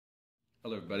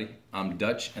Hello everybody, I'm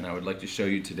Dutch and I would like to show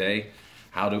you today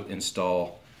how to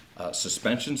install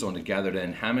suspensions on the gathered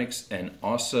end hammocks and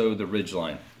also the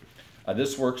ridgeline.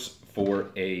 This works for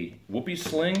a whoopie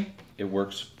sling, it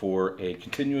works for a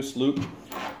continuous loop,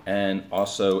 and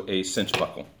also a cinch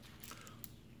buckle.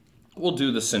 We'll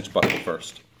do the cinch buckle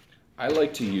first. I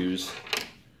like to use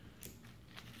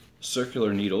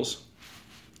circular needles.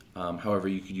 However,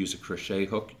 you could use a crochet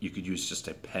hook, you could use just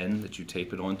a pen that you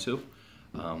tape it onto.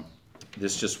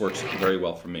 This just works very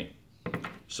well for me.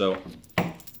 So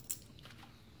I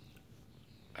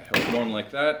hook it on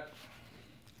like that,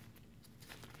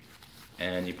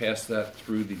 and you pass that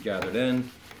through the gathered end.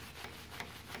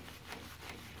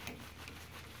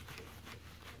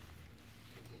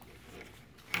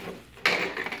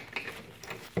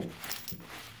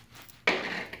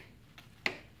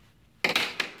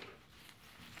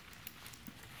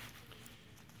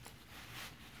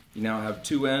 You now have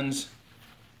two ends.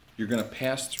 You're going to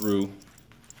pass through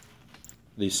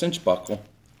the cinch buckle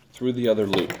through the other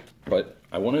loop, but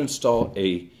I want to install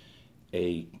a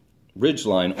ridge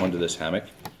line onto this hammock.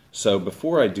 So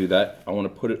before I do that, I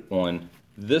want to put it on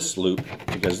this loop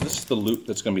because this is the loop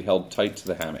that's going to be held tight to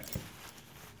the hammock.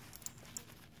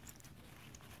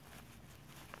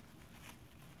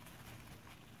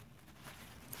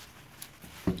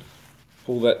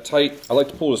 Pull that tight. I like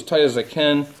to pull as tight as I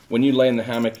can. When you lay in the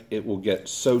hammock, it will get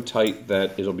so tight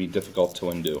that it'll be difficult to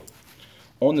undo.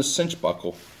 On the cinch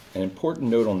buckle, an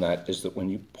important note on that is that when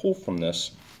you pull from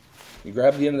this, you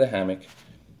grab the end of the hammock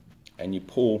and you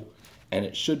pull, and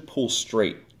it should pull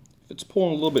straight. If it's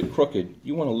pulling a little bit crooked,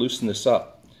 you want to loosen this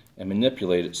up and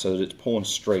manipulate it so that it's pulling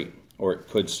straight, or it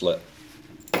could slip.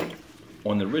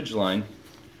 On the ridge line,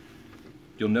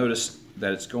 you'll notice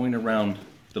that it's going around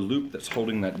the loop that's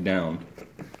holding that down,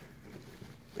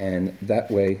 and that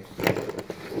way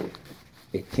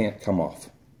it can't come off.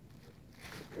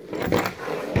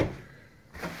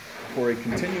 For a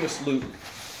continuous loop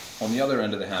on the other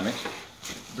end of the hammock,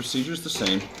 the procedure is the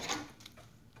same.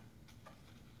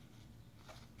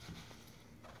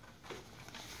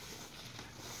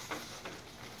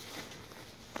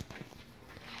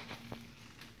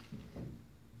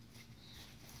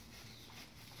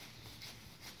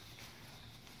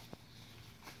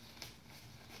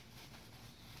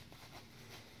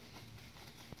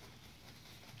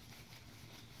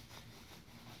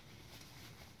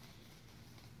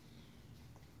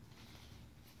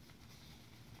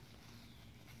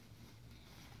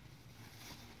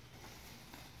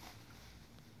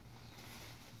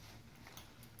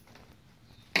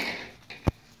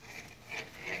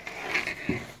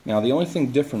 Now the only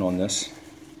thing different on this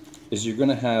is you're going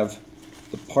to have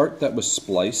the part that was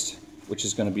spliced, which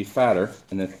is going to be fatter,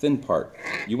 and the thin part.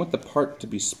 You want the part to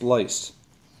be spliced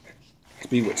to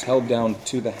be what's held down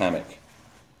to the hammock.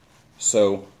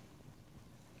 So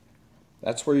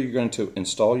that's where you're going to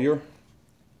install your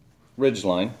ridge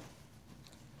line.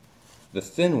 The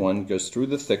thin one goes through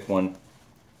the thick one,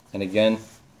 and again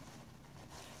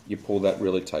you pull that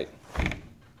really tight.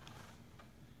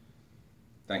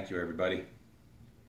 Thank you everybody.